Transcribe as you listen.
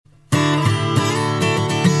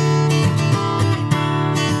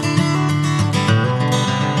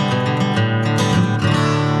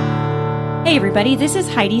everybody. This is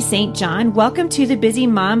Heidi St. John. Welcome to the Busy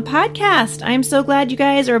Mom Podcast. I'm so glad you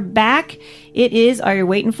guys are back. It is, are you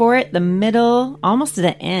waiting for it? The middle, almost to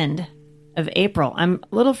the end of April. I'm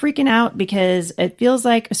a little freaking out because it feels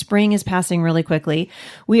like spring is passing really quickly.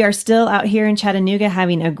 We are still out here in Chattanooga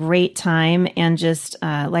having a great time. And just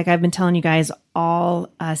like I've been telling you guys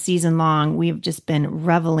all season long, we've just been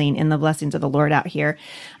reveling in the blessings of the Lord out here.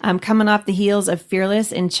 Coming off the heels of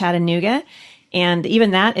Fearless in Chattanooga. And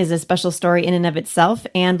even that is a special story in and of itself.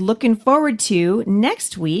 And looking forward to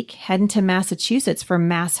next week, heading to Massachusetts for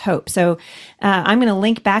Mass Hope. So I'm going to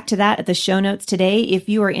link back to that at the show notes today. If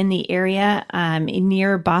you are in the area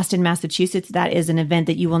near Boston, Massachusetts, that is an event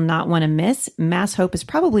that you will not want to miss. Mass Hope is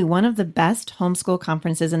probably one of the best homeschool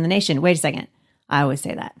conferences in the nation. Wait a second. I always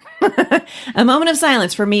say that. A moment of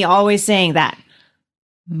silence for me always saying that.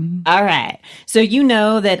 All right. So you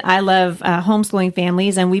know that I love homeschooling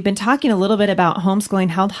families, and we've been talking a little bit about homeschooling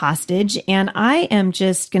held hostage. And I am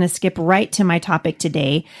just going to skip right to my topic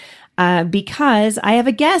today because I have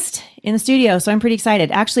a guest in the studio. So I'm pretty excited.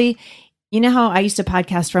 Actually, you know how I used to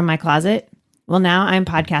podcast from my closet? Well, now I'm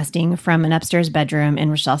podcasting from an upstairs bedroom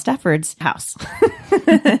in Rochelle Stafford's house.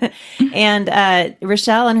 And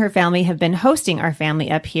Rochelle and her family have been hosting our family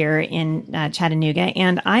up here in Chattanooga.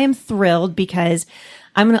 And I am thrilled because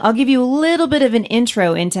I'll give you a little bit of an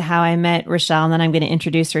intro into how I met Rochelle, and then I'm going to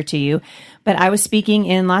introduce her to you. But I was speaking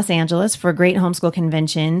in Los Angeles for Great Homeschool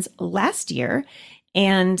Conventions last year,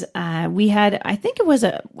 and we had, I think it was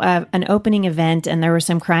an opening event, and there were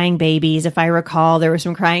some crying babies. If I recall, there were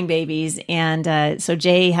some crying babies. And so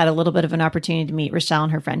Jay had a little bit of an opportunity to meet Rochelle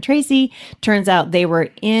and her friend Tracy. Turns out they were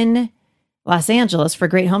in Los Angeles for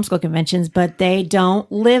Great Homeschool Conventions, but they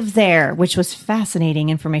don't live there, which was fascinating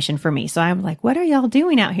information for me. So I'm like, what are y'all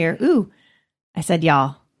doing out here? Ooh, I said,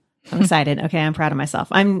 y'all. I'm excited. Okay. I'm proud of myself.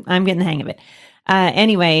 I'm getting the hang of it.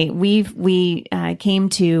 Anyway, we came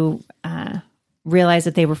to realize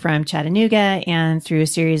that they were from Chattanooga, and through a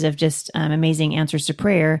series of just amazing answers to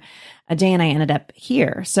prayer, Jay and I ended up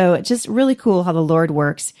here. So it's just really cool how the Lord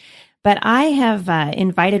works. But I have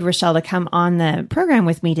invited Rochelle to come on the program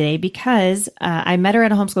with me today because I met her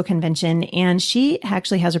at a homeschool convention, and she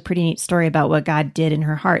actually has a pretty neat story about what God did in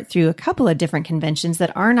her heart through a couple of different conventions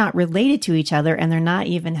that are not related to each other, and they're not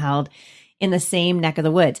even held in the same neck of the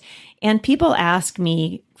woods. And people ask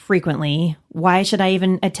me frequently, why should I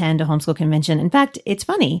even attend a homeschool convention? In fact, it's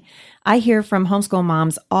funny. I hear from homeschool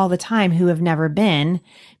moms all the time who have never been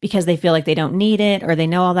because they feel like they don't need it, or they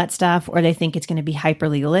know all that stuff, or they think it's going to be hyper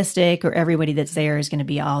legalistic, or everybody that's there is going to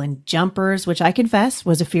be all in jumpers, which I confess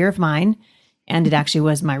was a fear of mine. And it actually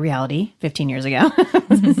was my reality 15 years ago.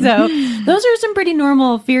 So those are some pretty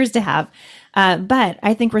normal fears to have. But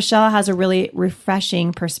I think Rochelle has a really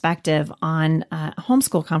refreshing perspective on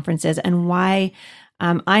homeschool conferences and why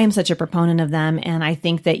I am such a proponent of them. And I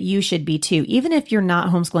think that you should be too. Even if you're not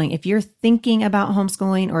homeschooling, if you're thinking about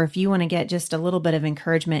homeschooling, or if you want to get just a little bit of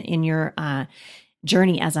encouragement in your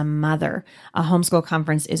journey as a mother, a homeschool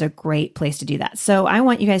conference is a great place to do that. So I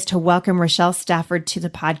want you guys to welcome Rochelle Stafford to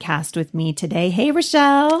the podcast with me today. Hey,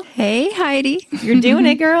 Rochelle. Hey, Heidi. You're doing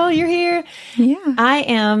it, girl. You're here. Yeah. I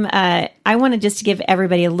am. I want to just give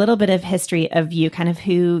everybody a little bit of history of you, kind of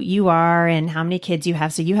who you are and how many kids you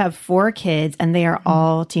have. So you have 4 kids, and they are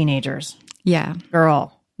all teenagers. Yeah.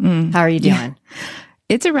 Girl, how are you doing? Yeah.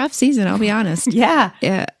 It's a rough season, I'll be honest. Yeah.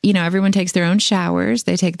 Everyone takes their own showers,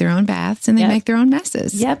 they take their own baths, and they make their own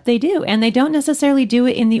messes. Yep, they do. And they don't necessarily do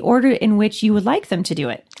it in the order in which you would like them to do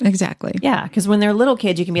it. Exactly. Yeah, because when they're little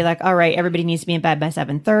kids, you can be like, all right, everybody needs to be in bed by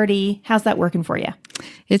 7:30. How's that working for you?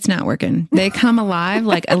 It's not working. They come alive,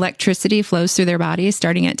 like electricity flows through their bodies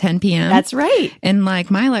starting at 10 p.m. That's right. And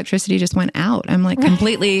like my electricity just went out. I'm like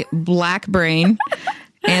completely black brain.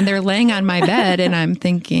 And they're laying on my bed, and I'm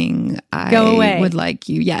thinking, go away. Would like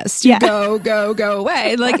you, yes, go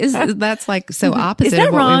away. Like, that's like so opposite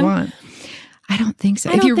of what wrong? we want. I don't think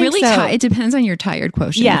so. I If don't you're think really so. tired, it depends on your tired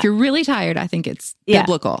quotient. Yeah. If you're really tired, I think it's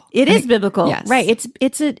biblical. It is biblical. Yes. Right.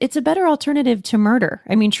 It's a better alternative to murder.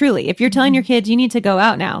 I mean, truly, if you're telling your kids you need to go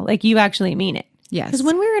out now, like you actually mean it. Yes. Because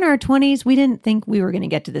when we were in our 20s, we didn't think we were going to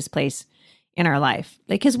get to this place in our life.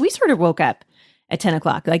 Like, because we sort of woke up at 10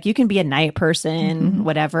 o'clock. Like, you can be a night person,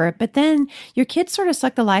 whatever, but then your kids sort of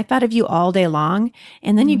suck the life out of you all day long.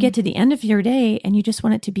 And then you get to the end of your day and you just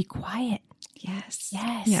want it to be quiet. Yes.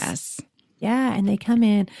 Yes. Yes. Yeah. And they come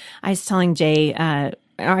in. I was telling Jay,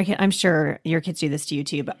 I'm sure your kids do this to you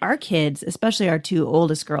too, but our kids, especially our 2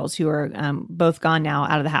 oldest girls who are both gone now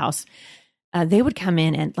out of the house, they would come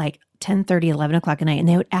in at like 10:30, 11 o'clock at night, and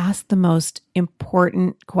they would ask the most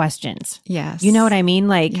important questions. Yes. You know what I mean?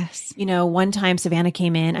 Like, yes. one time Savannah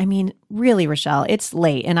came in. I mean, really, Rochelle, it's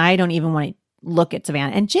late, and I don't even want to look at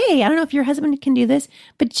Savannah. And Jay, I don't know if your husband can do this,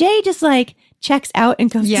 but Jay just like checks out and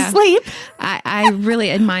goes to sleep. I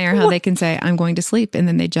really admire how they can say, I'm going to sleep. And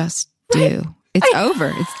then they just do. It's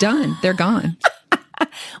over. It's done. They're gone.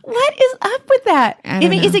 What is up with that? I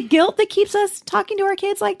don't know. Is it guilt that keeps us talking to our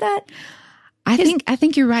kids like that? I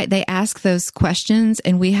think you're right. They ask those questions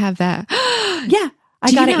and we have that. Yeah,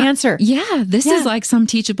 I got to answer. Yeah, this is like some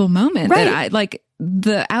teachable moment Right. that I like.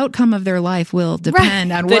 The outcome of their life will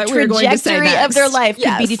depend on what we're going to say The trajectory next. of their life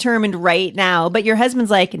Yes. could be determined right now. But your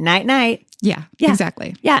husband's like, night, night. Yeah, Yeah.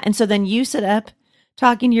 exactly. Yeah. And so then you sit up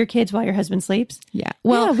talking to your kids while your husband sleeps. Yeah.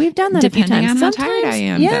 Well, yeah, we've done that a few depending times. on how tired I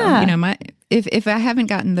am, Yeah. though. If I haven't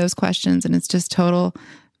gotten those questions and it's just total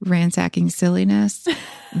ransacking silliness,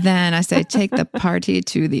 then I say, take the party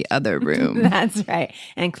to the other room. That's right.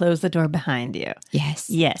 And close the door behind you. Yes.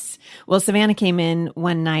 Yes. Well, Savannah came in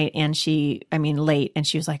one night and late, and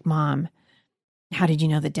she was like, Mom, how did you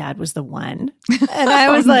know that Dad was the one? And I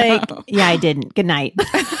was like, yeah, I didn't. Good night.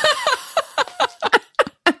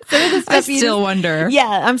 I still wonder. Yeah,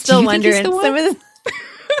 I'm still Do you think he's wondering. the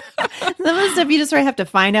Some of the stuff you just sort of have to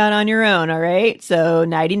find out on your own. All right. So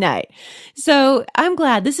nighty night. So I'm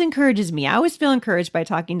glad this encourages me. I always feel encouraged by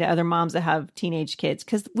talking to other moms that have teenage kids,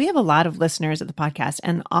 because we have a lot of listeners at the podcast,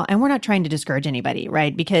 and we're not trying to discourage anybody,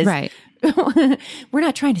 right? Because Right. we're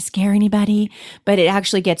not trying to scare anybody, but it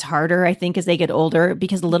actually gets harder, I think, as they get older,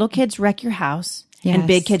 because little kids wreck your house and Yes.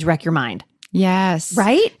 big kids wreck your mind. Yes.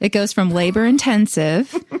 Right? It goes from labor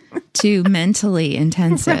intensive to mentally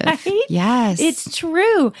intensive. Right? Yes. It's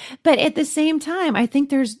true. But at the same time, I think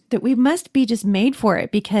that we must be just made for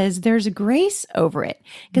it, because there's a grace over it.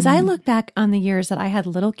 Because I look back on the years that I had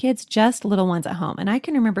little kids, just little ones at home. And I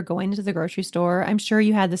can remember going into the grocery store. I'm sure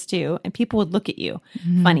you had this too. And people would look at you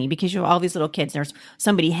funny, because you have all these little kids. There's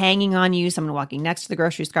somebody hanging on you, someone walking next to the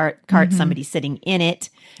grocery cart, somebody sitting in it,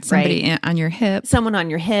 somebody right? on your hip. Someone on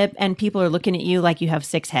your hip, and people are looking at you like you have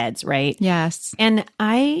 6 heads, right? Yes. And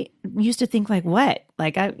I used to think like, what?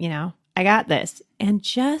 Like, I got this. And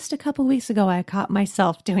just a couple weeks ago, I caught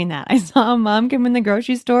myself doing that. I saw a mom come in the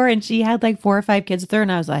grocery store and she had like 4 or 5 kids with her.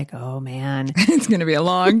 And I was like, oh man. It's going to be a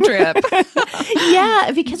long trip.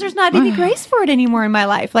 Yeah, because there's not any grace for it anymore in my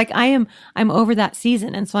life. Like I'm over that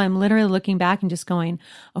season. And so I'm literally looking back and just going,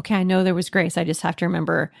 okay, I know there was grace. I just have to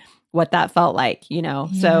remember what that felt like,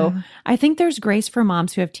 So I think there's grace for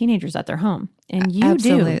moms who have teenagers at their home. And you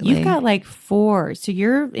Absolutely. do. You've got like 4. So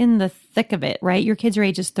you're in the thick of it, right? Your kids are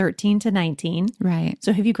ages 13 to 19. Right.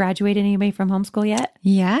 So have you graduated anybody from homeschool yet?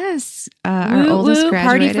 Yes. Our Woo, oldest woo,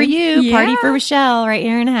 graduated. Party for you. Yeah. Party for Rochelle right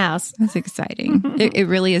here in the house. That's exciting. It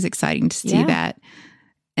really is exciting to see Yeah. that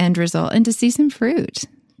end result and to see some fruit.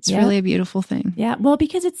 It's Yeah. really a beautiful thing. Yeah. Well,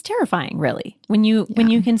 because it's terrifying, really, when you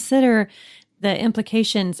consider the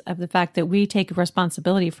implications of the fact that we take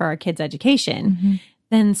responsibility for our kids' education,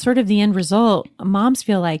 then sort of the end result, moms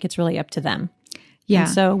feel like it's really up to them. Yeah. And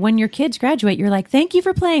so when your kids graduate, you're like, thank you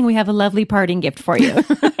for playing. We have a lovely parting gift for you.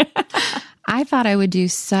 I thought I would do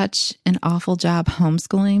such an awful job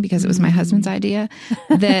homeschooling because it was my husband's idea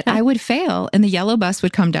that I would fail and the yellow bus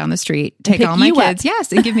would come down the street, take pick all my you up. kids.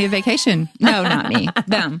 Yes. And give me a vacation. No, not me.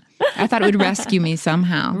 Them. I thought it would rescue me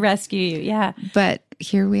somehow. Rescue you. Yeah. But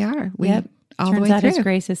here we are. Yep. All Turns the way out His through.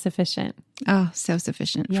 grace is sufficient. Oh, so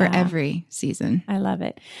sufficient for Yeah. every season. I love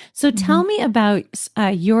it. So tell me about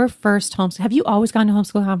your first homeschool. Have you always gone to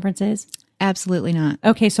homeschool conferences? Absolutely not.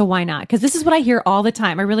 Okay, so why not? Because this is what I hear all the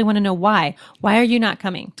time. I really want to know why. Why are you not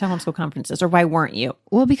coming to homeschool conferences, or why weren't you?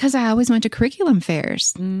 Well, because I always went to curriculum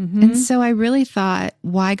fairs. And so I really thought,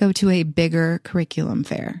 why go to a bigger curriculum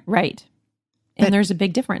fair? Right. And there's a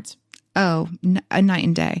big difference. Oh, a night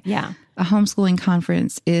and day. Yeah. A homeschooling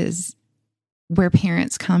conference is where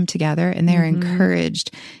parents come together and they're encouraged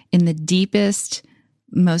in the deepest,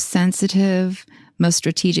 most sensitive, most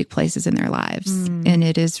strategic places in their lives. And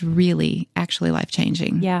it is really actually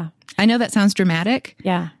life-changing. Yeah. I know that sounds dramatic,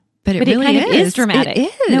 Yeah. but it But really it kind of is dramatic. It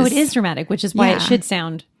is. No, it is dramatic, which is why Yeah. it should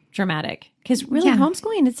sound dramatic. Because really, Yeah.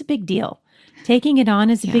 homeschooling, it's a big deal. Taking it on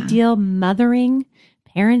is a big Yeah. deal. Mothering,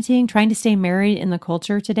 parenting, trying to stay married in the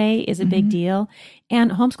culture today is a big deal.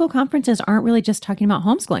 And homeschool conferences aren't really just talking about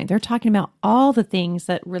homeschooling. They're talking about all the things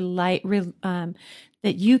that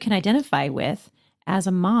that you can identify with as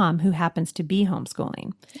a mom who happens to be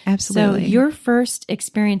homeschooling. Absolutely. So your first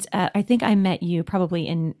experience at, I think I met you probably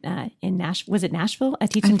in Nashville. Was it Nashville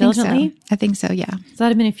at Teach I Them think Diligently? so. I think so, yeah. So that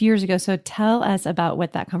had been a few years ago. So tell us about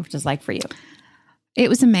what that conference is like for you. It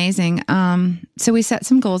was amazing. So we set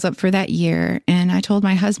some goals up for that year. And I told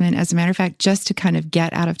my husband, as a matter of fact, just to kind of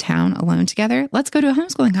get out of town alone together, let's go to a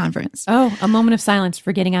homeschooling conference. Oh, a moment of silence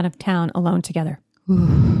for getting out of town alone together.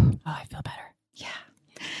 Oh, I feel better.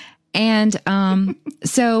 And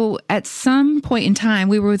so at some point in time,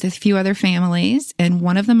 we were with a few other families, and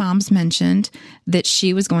one of the moms mentioned that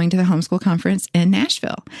she was going to the homeschool conference in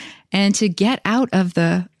Nashville. And to get out of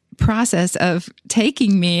the process of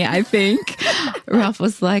taking me, I think, Ralph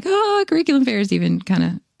was like, oh, curriculum fairs even kind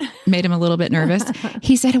of made him a little bit nervous.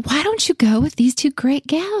 He said, why don't you go with these two great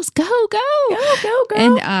gals? Go.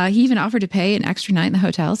 And he even offered to pay an extra night in the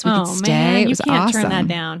hotel so we could stay. Man, it was you can't awesome. turn that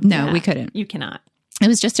down. No, we couldn't. You cannot. It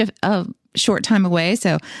was just a short time away.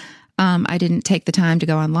 So I didn't take the time to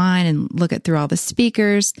go online and look through all the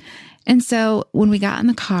speakers. And so when we got in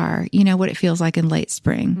the car, you know what it feels like in late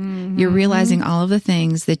spring. Mm-hmm. You're realizing all of the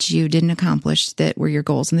things that you didn't accomplish that were your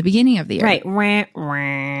goals in the beginning of the year. Right.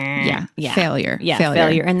 Yeah. Failure. Yeah.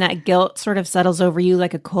 Failure. And that guilt sort of settles over you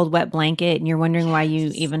like a cold, wet blanket. And you're wondering why you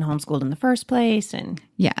even homeschooled in the first place. And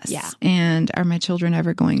yes. Yeah. And are my children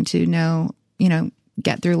ever going to know,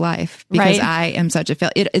 get through life? Because I am such a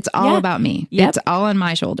failure. It's all about me. Yep. It's all on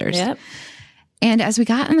my shoulders. Yep. And as we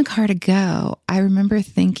got in the car to go, I remember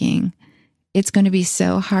thinking, it's going to be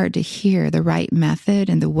so hard to hear the right method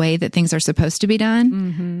and the way that things are supposed to be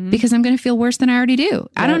done because I'm going to feel worse than I already do. Yep.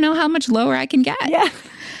 I don't know how much lower I can get. Yeah.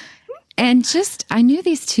 And I knew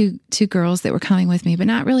these two girls that were coming with me, but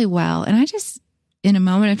not really well. And I just, in a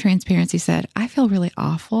moment of transparency, said, I feel really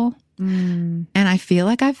awful. And I feel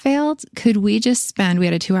like I've failed. Could we just spend, we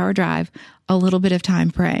had a 2-hour drive, a little bit of time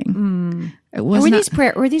praying? Were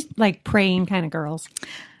these like praying kind of girls?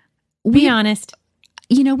 Be honest.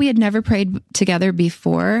 We had never prayed together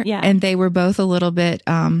before. Yeah. And they were both a little bit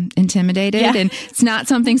intimidated. Yeah. And it's not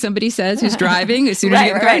something somebody says who's driving as soon as you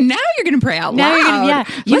get in the car. Now you're going to pray out loud.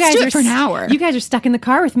 Let's do it for an hour. You guys are stuck in the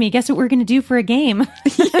car with me. Guess what we're going to do for a game?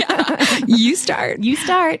 You start.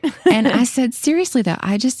 And I said, seriously though,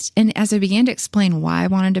 and as I began to explain why I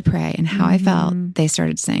wanted to pray and how I felt, they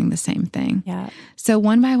started saying the same thing. Yeah. So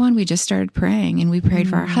one by one, we just started praying, and we prayed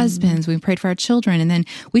for our husbands. We prayed for our children. And then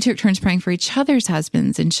we took turns praying for each other's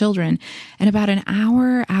husbands and children. And about an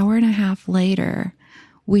hour and a half later,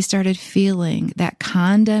 we started feeling that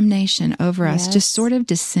condemnation over us just sort of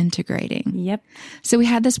disintegrating. Yep. So we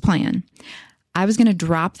had this plan. I was going to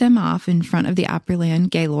drop them off in front of the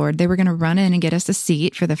Opryland Gaylord. They were going to run in and get us a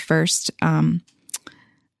seat for the first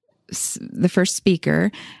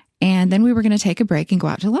speaker. And then we were going to take a break and go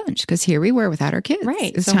out to lunch because here we were without our kids.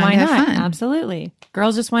 Right. It's so time why to have not? fun. Absolutely.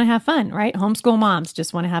 Girls just want to have fun, right? Homeschool moms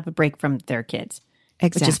just want to have a break from their kids.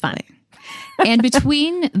 Exactly. Which is fun. And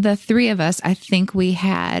between the three of us, I think we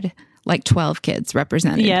had like 12 kids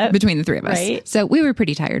represented between the three of us. Right. So we were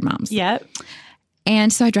pretty tired moms. Yep.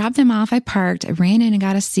 And so I dropped them off. I parked. I ran in and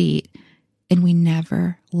got a seat. And we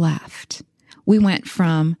never left. We went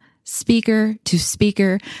from speaker to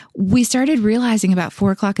speaker. We started realizing about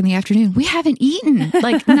 4:00 in the afternoon, we haven't eaten,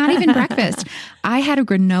 like not even breakfast. I had a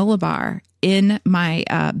granola bar in my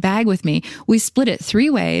bag with me. We split it 3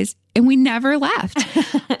 ways and we never left.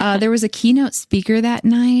 There was a keynote speaker that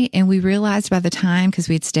night, and we realized by the time, because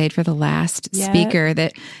we'd stayed for the last speaker,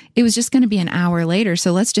 that it was just going to be an hour later.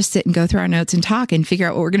 So let's just sit and go through our notes and talk and figure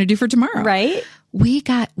out what we're going to do for tomorrow. Right. We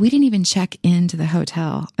didn't even check into the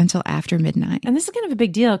hotel until after midnight. And this is kind of a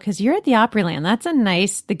big deal because you're at the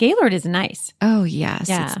Opryland. The Gaylord is nice. Oh, yes.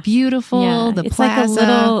 Yeah. It's beautiful. Yeah. It's plaza. like a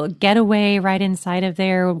little getaway right inside of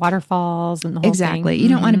there, waterfalls and the whole thing. Exactly. You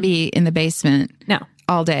don't want to be in the basement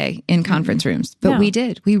all day in conference rooms. But we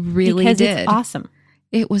did. We really did. Because it's awesome.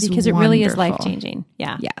 It was because wonderful. It really is life-changing.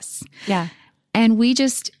 Yeah. Yes. Yeah. And we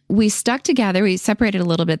stuck together. We separated a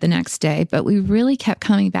little bit the next day, but we really kept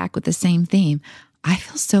coming back with the same theme. I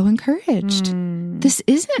feel so encouraged. This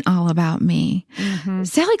isn't all about me.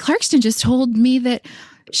 Sally Clarkston just told me that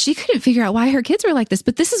she couldn't figure out why her kids were like this,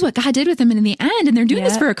 but this is what God did with them in the end. And they're doing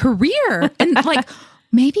this for a career. And like,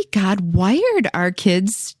 maybe God wired our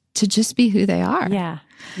kids to just be who they are. Yeah.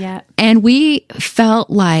 Yeah. And we felt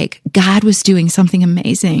like God was doing something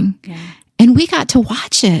amazing. Yeah. And we got to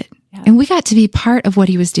watch it. Yeah. And we got to be part of what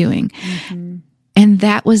he was doing. And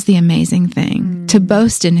that was the amazing thing, to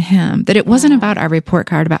boast in him, that it wasn't about our report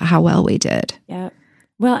card about how well we did. Yeah.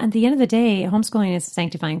 Well, at the end of the day, homeschooling is a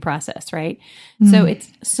sanctifying process, right? So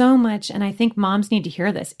it's so much, and I think moms need to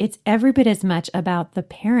hear this. It's every bit as much about the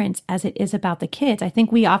parents as it is about the kids. I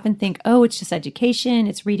think we often think, oh, it's just education.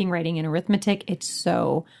 It's reading, writing, and arithmetic. It's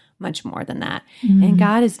so much more than that. And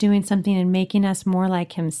God is doing something and making us more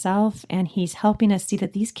like himself. And he's helping us see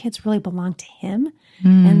that these kids really belong to him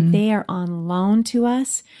and they are on loan to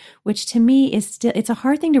us, which to me is still, it's a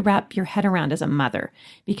hard thing to wrap your head around as a mother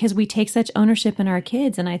because we take such ownership in our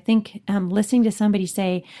kids. And I think listening to somebody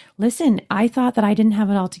say, listen, I thought that I didn't have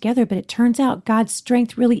it all together, but it turns out God's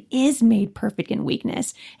strength really is made perfect in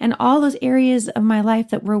weakness. And all those areas of my life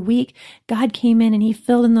that were weak, God came in and he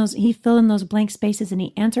filled in those blank spaces and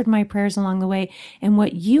he answered my prayers along the way. And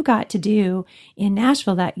what you got to do in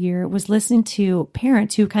Nashville that year was listening to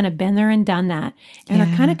parents who kind of been there and done that and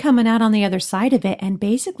are kind of coming out on the other side of it and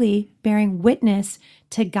basically bearing witness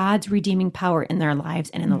to God's redeeming power in their lives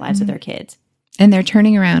and in the lives of their kids. And they're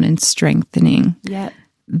turning around and strengthening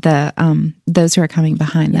those who are coming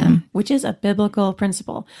behind them. Which is a biblical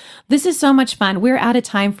principle. This is so much fun. We're out of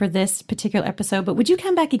time for this particular episode, but would you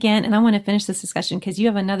come back again? And I want to finish this discussion because you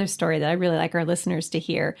have another story that I really like our listeners to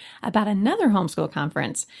hear about another homeschool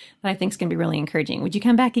conference that I think is going to be really encouraging. Would you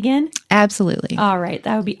come back again? Absolutely. All right.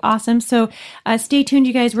 That would be awesome. So stay tuned,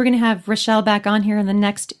 you guys. We're going to have Rochelle back on here in the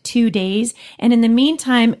next 2 days. And in the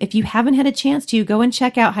meantime, if you haven't had a chance to, go and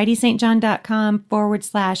check out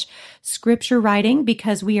HeidiSt.John.com/scripture writing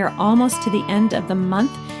because we are almost to the end of the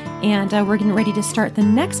month and we're getting ready to start the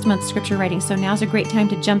next month's scripture writing. So now's a great time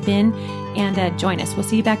to jump in and join us. We'll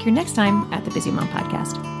see you back here next time at the Busy Mom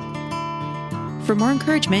Podcast. For more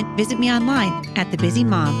encouragement, visit me online at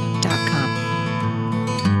thebusymom.com.